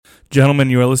Gentlemen,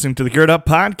 you are listening to the Gird Up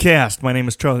Podcast. My name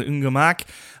is Charlie Ungamak.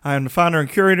 I am the founder and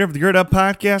curator of the Gird Up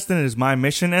Podcast, and it is my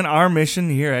mission and our mission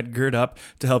here at Gird Up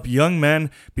to help young men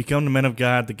become the men of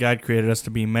God that God created us to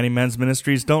be. Many men's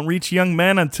ministries don't reach young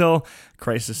men until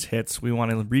crisis hits. We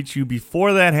want to reach you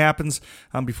before that happens,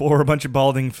 before we're a bunch of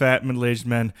balding, fat, middle-aged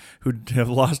men who have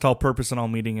lost all purpose and all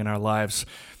meaning in our lives.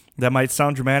 That might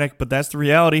sound dramatic, but that's the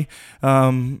reality.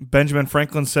 Benjamin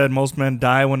Franklin said most men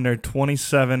die when they're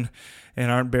 27 and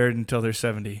aren't buried until they're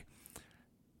 70.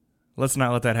 Let's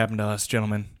not let that happen to us,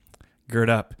 gentlemen. Gird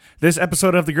up. This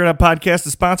episode of the Gird Up Podcast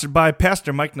is sponsored by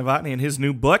Pastor Mike Novotny and his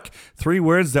new book, 3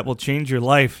 Words That Will Change Your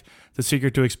Life, The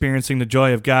Secret to Experiencing the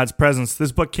Joy of God's Presence.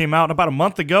 This book came out about a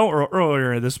month ago, or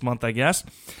earlier this month, I guess.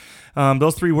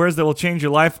 Those 3 words that will change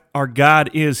your life are God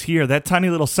is here. That tiny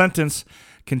little sentence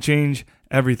can change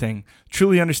everything.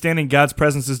 Truly understanding God's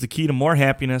presence is the key to more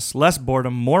happiness, less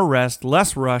boredom, more rest,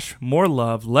 less rush, more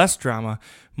love, less drama,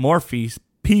 more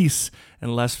peace,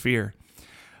 and less fear.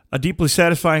 A deeply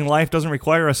satisfying life doesn't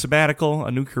require a sabbatical,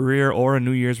 a new career, or a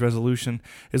New Year's resolution.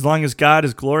 As long as God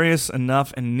is glorious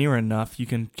enough and near enough, you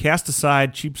can cast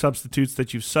aside cheap substitutes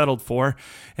that you've settled for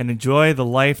and enjoy the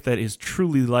life that is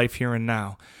truly life here and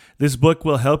now. This book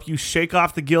will help you shake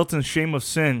off the guilt and shame of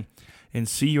sin and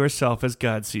see yourself as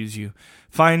God sees you.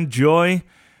 Find joy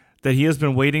that He has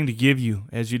been waiting to give you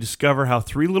as you discover how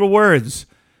 3 little words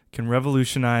can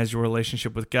revolutionize your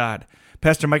relationship with God.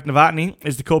 Pastor Mike Novotny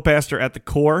is the co-pastor at the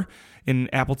Core in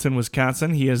Appleton,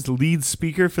 Wisconsin. He is the lead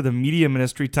speaker for the media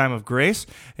ministry Time of Grace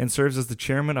and serves as the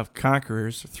chairman of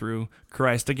Conquerors Through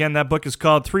Christ. Again, that book is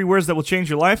called 3 Words That Will Change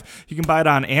Your Life. You can buy it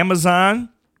on Amazon.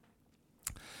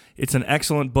 It's an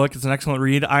excellent book. It's an excellent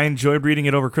read. I enjoyed reading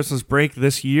it over Christmas break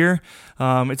this year.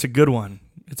 It's a good one.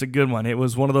 It's a good one. It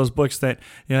was one of those books that,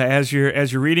 you know, as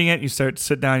you're reading it, you start to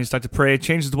sit down, you start to pray. It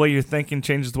changes the way you're thinking,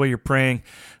 changes the way you're praying,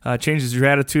 changes your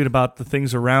attitude about the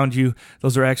things around you.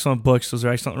 Those are excellent books. Those are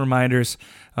excellent reminders.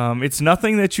 It's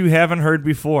nothing that you haven't heard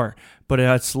before, but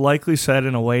it's likely said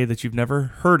in a way that you've never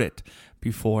heard it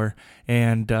before.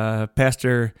 And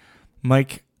Pastor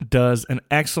Mike does an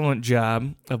excellent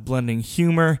job of blending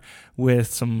humor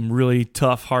with some really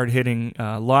tough, hard-hitting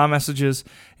law messages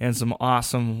and some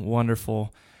awesome,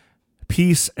 wonderful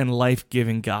peace and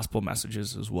life-giving gospel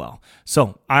messages as well.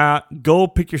 So go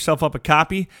pick yourself up a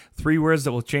copy, 3 Words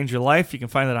That Will Change Your Life. You can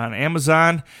find it on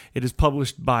Amazon. It is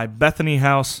published by Bethany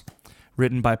House,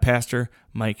 written by Pastor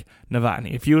Mike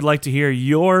Novotny. If you would like to hear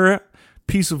your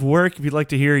piece of work, if you'd like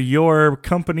to hear your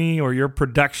company or your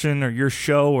production or your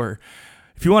show, or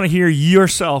if you want to hear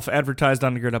yourself advertised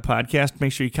on the Gird Up Podcast,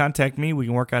 make sure you contact me. We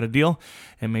can work out a deal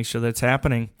and make sure that's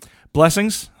happening.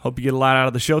 Blessings. Hope you get a lot out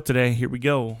of the show today. Here we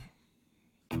go.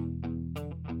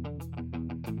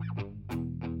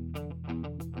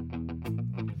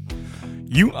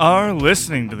 You are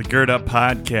listening to the Gird Up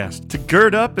Podcast. To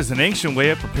gird up is an ancient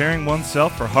way of preparing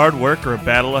oneself for hard work or a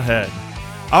battle ahead.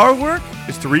 Our work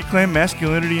is to reclaim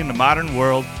masculinity in the modern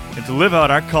world and to live out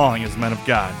our calling as men of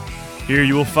God. Here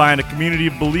you will find a community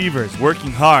of believers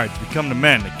working hard to become the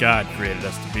men that God created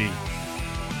us to be.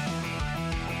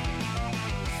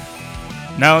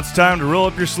 Now it's time to roll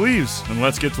up your sleeves and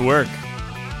let's get to work.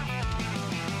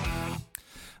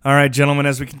 All right, gentlemen,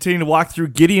 as we continue to walk through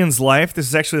Gideon's life, this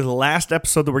is actually the last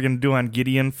episode that we're going to do on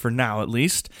Gideon for now, at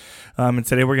least. And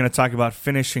today we're going to talk about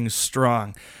finishing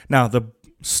strong. Now, the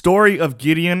story of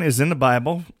Gideon is in the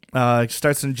Bible. It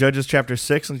starts in Judges chapter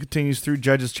 6 and continues through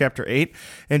Judges chapter 8.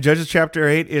 And Judges chapter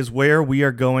 8 is where we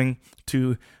are going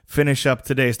to finish up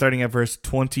today, starting at verse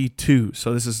 22.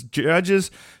 So this is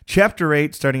Judges chapter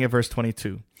 8, starting at verse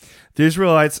 22. The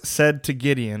Israelites said to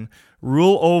Gideon,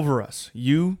 "Rule over us,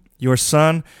 you, your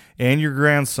son, and your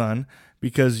grandson,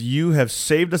 because you have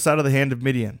saved us out of the hand of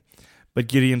Midian." But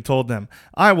Gideon told them,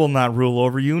 "I will not rule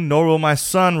over you, nor will my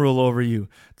son rule over you.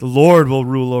 The Lord will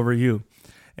rule over you."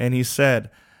 And he said,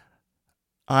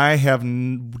 "I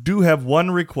do have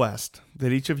one request,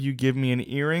 that each of you give me an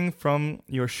earring from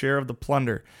your share of the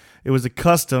plunder." It was the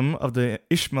custom of the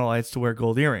Ishmaelites to wear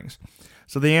gold earrings.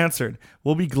 So they answered,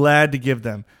 "We'll be glad to give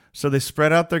them." So they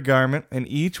spread out their garment, and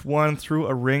each one threw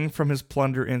a ring from his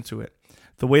plunder into it.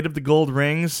 The weight of the gold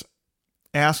rings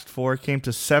asked for came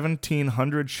to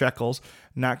 1,700 shekels,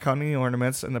 not counting the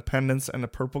ornaments and the pendants and the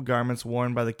purple garments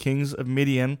worn by the kings of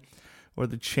Midian, or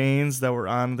the chains that were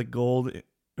on the gold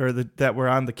that were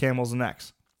on the camels'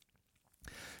 necks.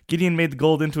 Gideon made the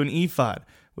gold into an ephod,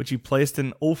 which he placed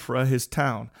in Ophrah, his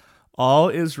town. All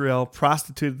Israel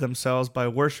prostituted themselves by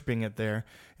worshiping it there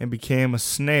and became a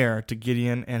snare to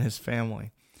Gideon and his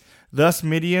family. Thus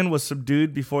Midian was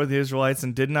subdued before the Israelites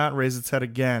and did not raise its head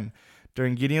again.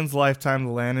 During Gideon's lifetime,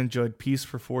 the land enjoyed peace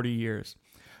for 40 years.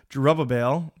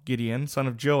 Jerubbaal, Gideon, son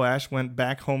of Joash, went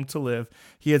back home to live.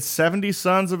 He had 70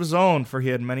 sons of his own, for he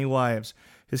had many wives.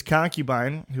 His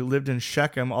concubine, who lived in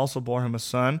Shechem, also bore him a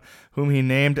son, whom he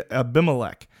named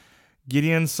Abimelech.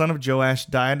 Gideon, son of Joash,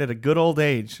 died at a good old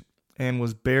age, and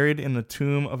was buried in the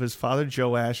tomb of his father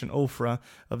Joash in Ophrah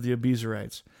of the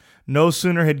Abiezrites. No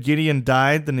sooner had Gideon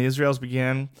died than the Israelites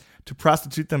began to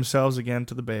prostitute themselves again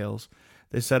to the Baals.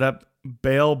 They set up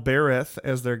Baal-berith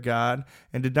as their god,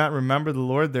 and did not remember the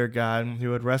Lord their God,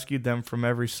 who had rescued them from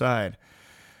every side.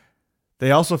 They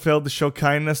also failed to show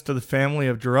kindness to the family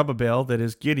of Jerubbaal, that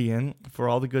is Gideon, for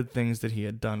all the good things that he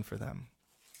had done for them.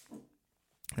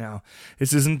 Now,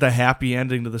 this isn't the happy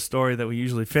ending to the story that we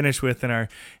usually finish with in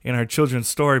our children's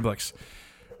storybooks.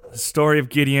 The story of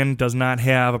Gideon does not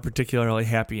have a particularly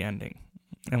happy ending,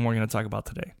 and we're going to talk about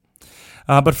today.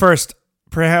 But first,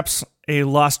 perhaps a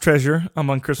lost treasure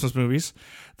among Christmas movies,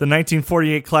 the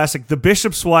 1948 classic The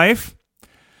Bishop's Wife.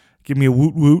 Give me a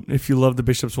woot woot if you love The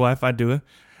Bishop's Wife. I do it.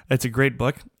 It's a great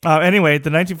book. Anyway,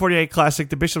 the 1948 classic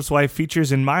The Bishop's Wife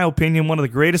features, in my opinion, one of the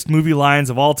greatest movie lines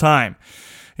of all time.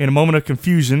 In a moment of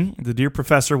confusion, the dear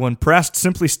professor, when pressed,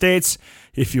 simply states,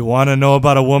 "If you want to know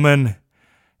about a woman,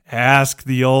 ask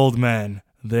the old men.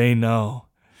 They know."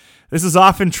 This is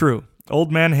often true.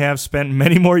 Old men have spent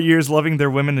many more years loving their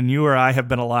women than you or I have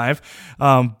been alive,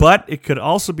 but it could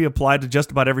also be applied to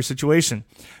just about every situation.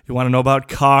 You want to know about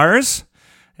cars?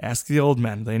 Ask the old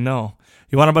men. They know.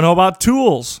 You want to know about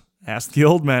tools? Ask the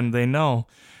old men. They know.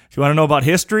 If you want to know about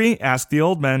history? Ask the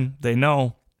old men. They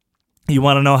know. You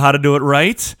want to know how to do it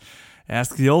right?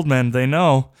 Ask the old men. They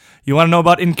know. You want to know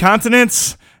about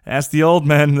incontinence? Ask the old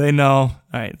men. They know.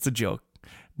 All right, it's a joke,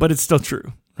 but it's still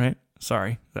true, right?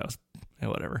 Sorry, that was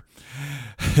whatever.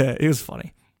 It was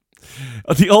funny.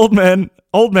 The old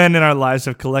men in our lives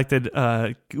have collected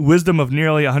wisdom of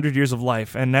nearly 100 years of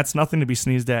life, and that's nothing to be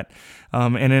sneezed at.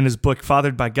 And in his book,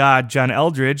 Fathered by God, John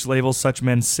Eldridge labels such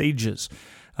men sages.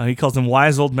 He calls them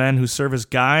wise old men who serve as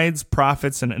guides,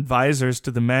 prophets, and advisors to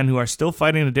the men who are still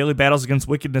fighting the daily battles against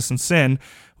wickedness and sin,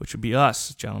 which would be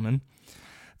us, gentlemen.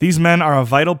 These men are a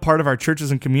vital part of our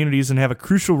churches and communities and have a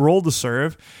crucial role to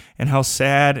serve, and how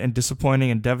sad and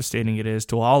disappointing and devastating it is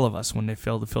to all of us when they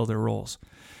fail to fill their roles.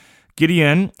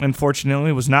 Gideon,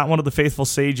 unfortunately, was not one of the faithful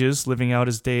sages living out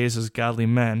his days as godly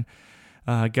men,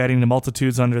 guiding the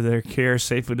multitudes under their care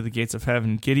safely to the gates of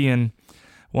heaven. Gideon,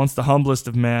 once the humblest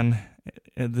of men,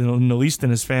 the least in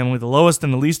his family, the lowest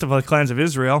and the least of the clans of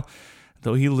Israel,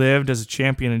 though he lived as a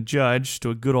champion and judge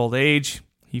to a good old age,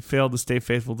 he failed to stay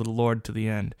faithful to the Lord to the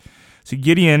end. So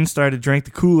Gideon started to drink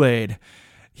the Kool-Aid.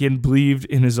 He had believed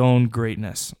in his own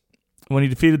greatness. When he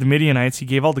defeated the Midianites, he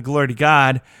gave all the glory to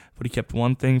God, but he kept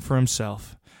one thing for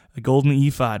himself, a golden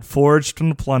ephod forged from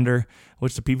the plunder,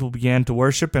 which the people began to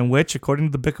worship, and which, according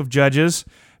to the book of Judges,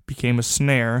 became a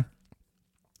snare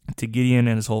to Gideon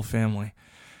and his whole family.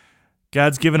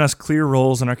 God's given us clear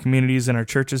roles in our communities, in our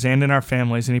churches, and in our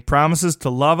families, and he promises to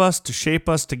love us, to shape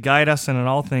us, to guide us, and in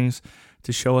all things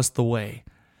to show us the way.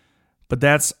 But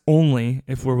that's only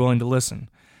if we're willing to listen.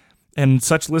 And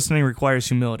such listening requires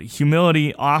humility.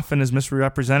 Humility often is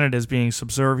misrepresented as being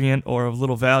subservient or of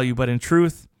little value, but in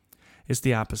truth, it's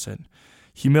the opposite.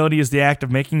 Humility is the act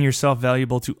of making yourself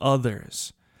valuable to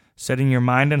others, setting your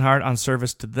mind and heart on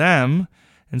service to them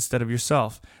instead of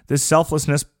yourself. This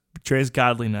selflessness betrays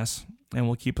godliness and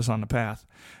will keep us on the path.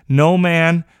 No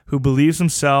man who believes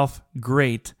himself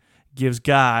great gives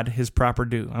God his proper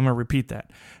due. I'm going to repeat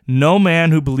that. No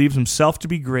man who believes himself to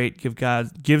be great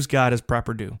gives God his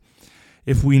proper due.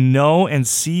 If we know and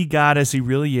see God as he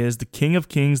really is, the King of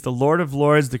Kings, the Lord of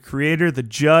Lords, the Creator, the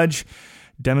Judge,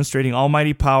 demonstrating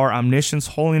almighty power, omniscience,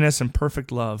 holiness, and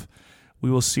perfect love, we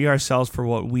will see ourselves for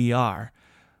what we are,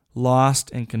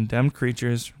 lost and condemned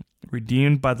creatures,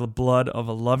 redeemed by the blood of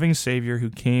a loving Savior who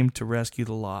came to rescue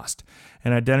the lost,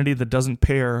 an identity that doesn't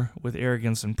pair with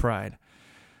arrogance and pride.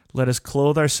 Let us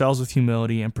clothe ourselves with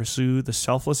humility and pursue the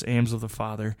selfless aims of the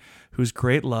Father, whose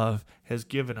great love has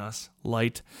given us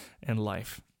light and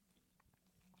life.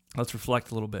 Let's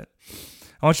reflect a little bit.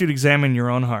 I want you to examine your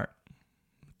own heart.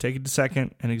 Take a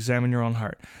second and examine your own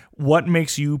heart. What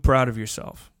makes you proud of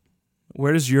yourself?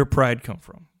 Where does your pride come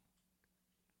from?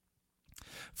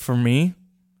 For me,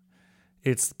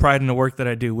 it's pride in the work that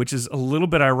I do, which is a little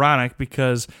bit ironic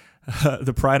because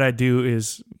the pride I do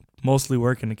is mostly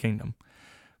work in the kingdom.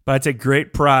 But I take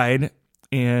great pride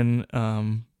in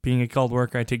being a called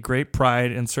worker. I take great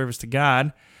pride in service to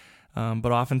God.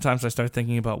 But oftentimes I start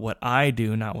thinking about what I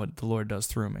do, not what the Lord does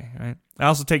through me. Right? I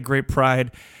also take great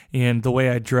pride in the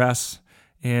way I dress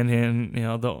and in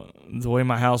the way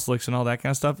my house looks and all that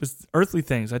kind of stuff. Is earthly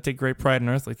things. I take great pride in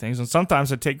earthly things, and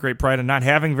sometimes I take great pride in not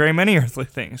having very many earthly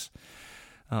things.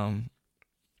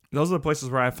 Those are the places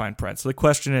where I find pride. So the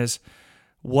question is,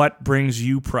 what brings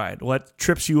you pride? What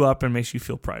trips you up and makes you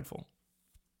feel prideful?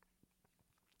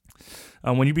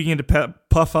 When you begin to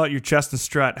puff out your chest and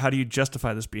strut, how do you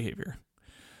justify this behavior?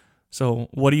 So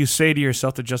what do you say to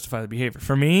yourself to justify the behavior?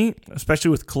 For me, especially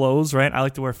with clothes, right? I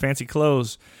like to wear fancy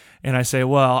clothes, and I say,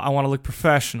 well, I want to look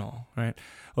professional, right?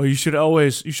 Oh, you should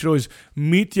always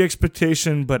meet the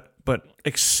expectation, but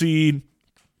exceed,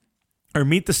 or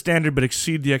meet the standard but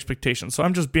exceed the expectation. So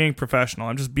I'm just being professional.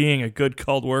 I'm just being a good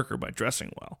called worker by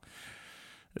dressing well.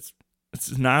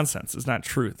 It's nonsense. It's not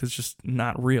truth. It's just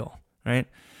not real, right?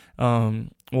 When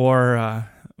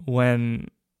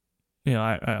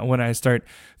I start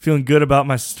feeling good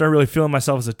about start really feeling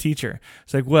myself as a teacher,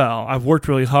 it's like, well, I've worked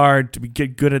really hard to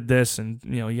get good at this, and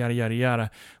yada yada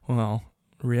yada. Well,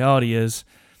 the reality is,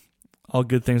 all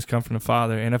good things come from the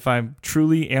Father, and if I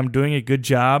truly am doing a good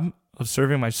job of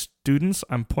serving my students,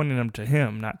 I'm pointing them to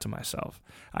Him, not to myself.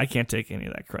 I can't take any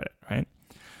of that credit, right?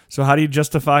 So how do you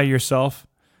justify yourself,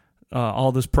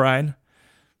 all this pride?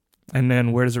 And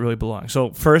then where does it really belong?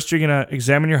 So first, you're going to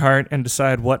examine your heart and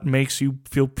decide what makes you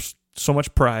feel so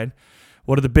much pride.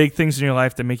 What are the big things in your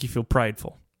life that make you feel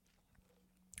prideful?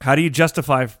 How do you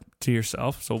justify to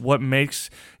yourself? So what makes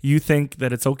you think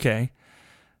that it's okay?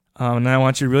 And I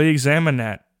want you to really examine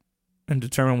that and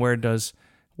determine where does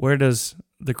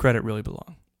the credit really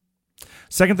belong.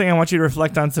 Second thing I want you to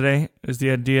reflect on today is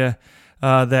the idea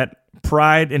that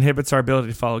pride inhibits our ability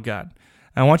to follow God.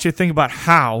 I want you to think about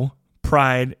how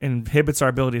pride inhibits our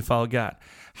ability to follow God.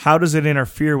 How does it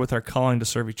interfere with our calling to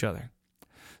serve each other?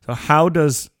 So how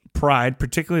does pride,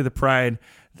 particularly the pride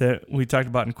that we talked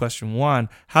about in question 1,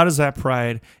 how does that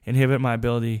pride inhibit my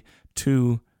ability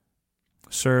to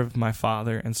serve my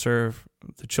Father and serve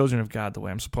the children of God the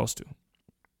way I'm supposed to?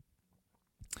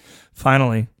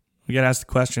 Finally, we got to ask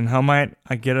the question, how might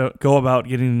I go about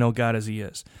getting to know God as He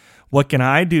is? What can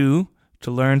I do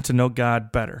to learn to know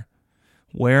God better?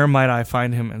 Where might I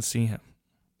find Him and see Him?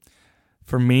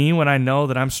 For me, when I know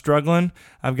that I'm struggling,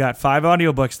 I've got 5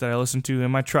 audiobooks that I listen to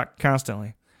in my truck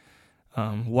constantly.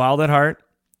 Wild at Heart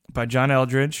by John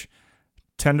Eldridge,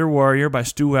 Tender Warrior by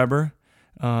Stu Weber,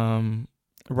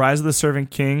 Rise of the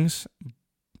Servant Kings,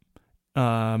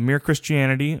 Mere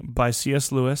Christianity by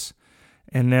C.S. Lewis,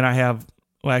 and then I have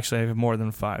more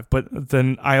than 5, but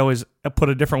then I always put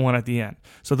a different one at the end.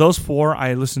 So those 4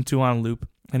 I listen to on loop,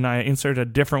 and I insert a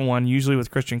different one, usually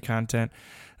with Christian content,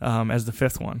 as the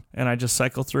 5th one. And I just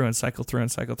cycle through.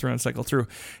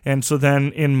 And so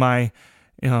then in my,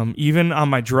 even on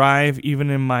my drive, even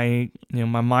in my,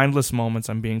 my mindless moments,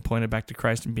 I'm being pointed back to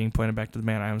Christ and being pointed back to the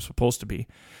man I am supposed to be.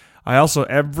 I also,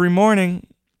 every morning,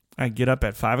 I get up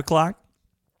at 5 o'clock,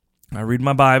 I read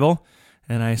my Bible,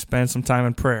 and I spend some time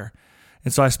in prayer.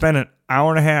 And so I spend an hour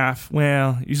and a half,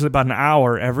 usually about an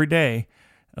hour every day,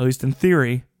 at least in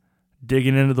theory,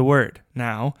 digging into the Word.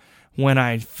 Now, when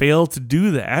I fail to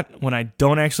do that, when I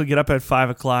don't actually get up at 5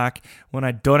 o'clock, when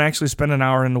I don't actually spend an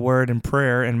hour in the Word and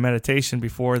prayer and meditation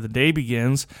before the day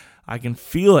begins, I can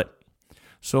feel it.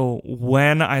 So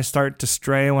when I start to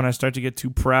stray, when I start to get too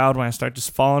proud, when I start to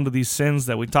fall into these sins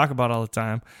that we talk about all the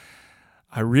time,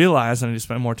 I realize I need to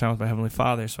spend more time with my Heavenly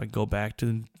Father, so I go back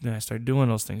and I start doing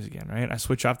those things again, right? I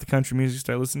switch off the country music,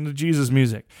 start listening to Jesus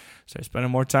music, start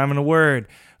spending more time in the Word,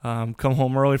 come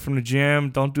home early from the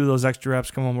gym, don't do those extra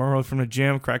reps, come home early from the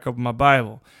gym, crack open my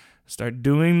Bible. Start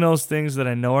doing those things that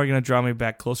I know are going to draw me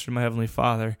back closer to my Heavenly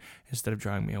Father instead of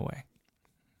drawing me away.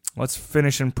 Let's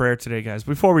finish in prayer today, guys.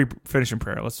 Before we finish in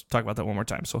prayer, let's talk about that one more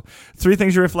time. So 3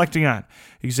 things you're reflecting on.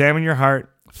 Examine your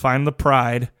heart, find the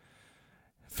pride,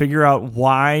 figure out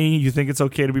why you think it's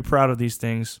okay to be proud of these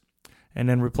things, and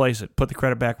then replace it. Put the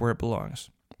credit back where it belongs.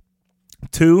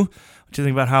 2, what you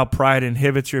think about how pride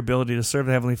inhibits your ability to serve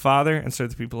the Heavenly Father and serve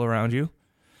the people around you.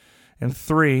 And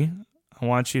 3, I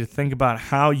want you to think about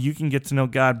how you can get to know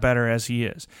God better as He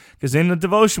is. Because in the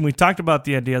devotion, we talked about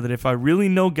the idea that if I really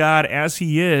know God as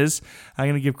He is, I'm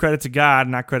going to give credit to God,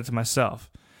 not credit to myself.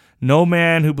 No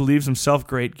man who believes himself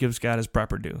great gives God his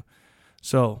proper due.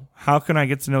 So how can I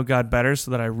get to know God better so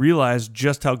that I realize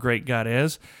just how great God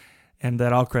is and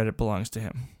that all credit belongs to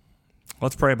Him?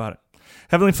 Let's pray about it.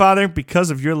 Heavenly Father,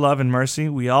 because of your love and mercy,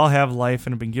 we all have life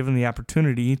and have been given the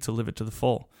opportunity to live it to the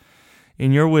full.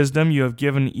 In your wisdom, you have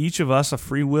given each of us a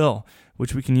free will,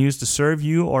 which we can use to serve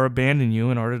you or abandon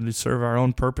you in order to serve our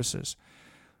own purposes.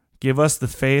 Give us the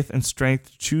faith and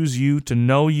strength to choose you, to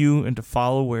know you, and to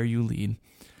follow where you lead.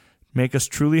 Make us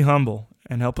truly humble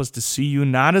and help us to see you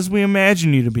not as we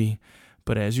imagine you to be,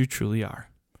 but as you truly are.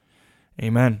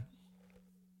 Amen.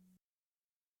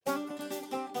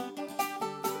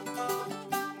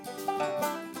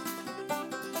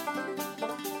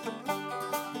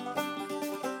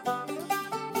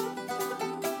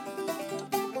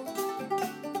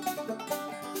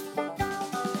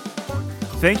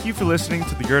 Thank you for listening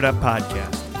to the Gird Up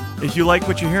Podcast. If you like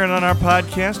what you're hearing on our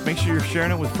podcast, make sure you're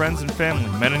sharing it with friends and family,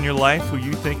 men in your life who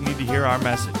you think need to hear our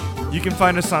message. You can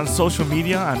find us on social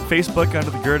media, on Facebook under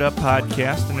the Gird Up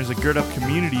Podcast, and there's a Gird Up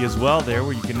community as well there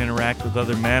where you can interact with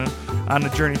other men on the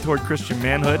journey toward Christian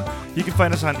manhood. You can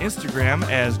find us on Instagram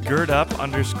as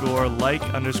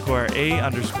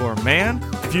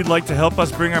girdup_like_a_man. If you'd like to help us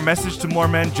bring our message to more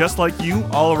men just like you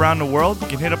all around the world, you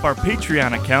can hit up our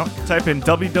Patreon account. Type in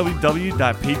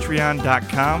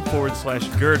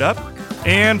www.patreon.com/girdup.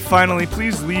 And finally,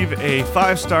 please leave a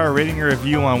 5-star rating or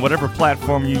review on whatever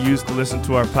platform you use to listen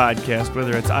to our podcast,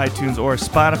 whether it's iTunes or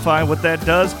Spotify. What that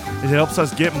does is it helps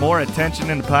us get more attention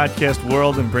in the podcast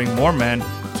world and bring more men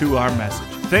to our message.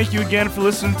 Thank you again for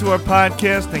listening to our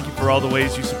podcast. Thank you for all the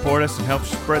ways you support us and help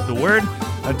spread the word.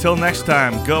 Until next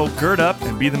time, go gird up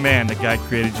and be the man that God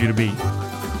created you to be.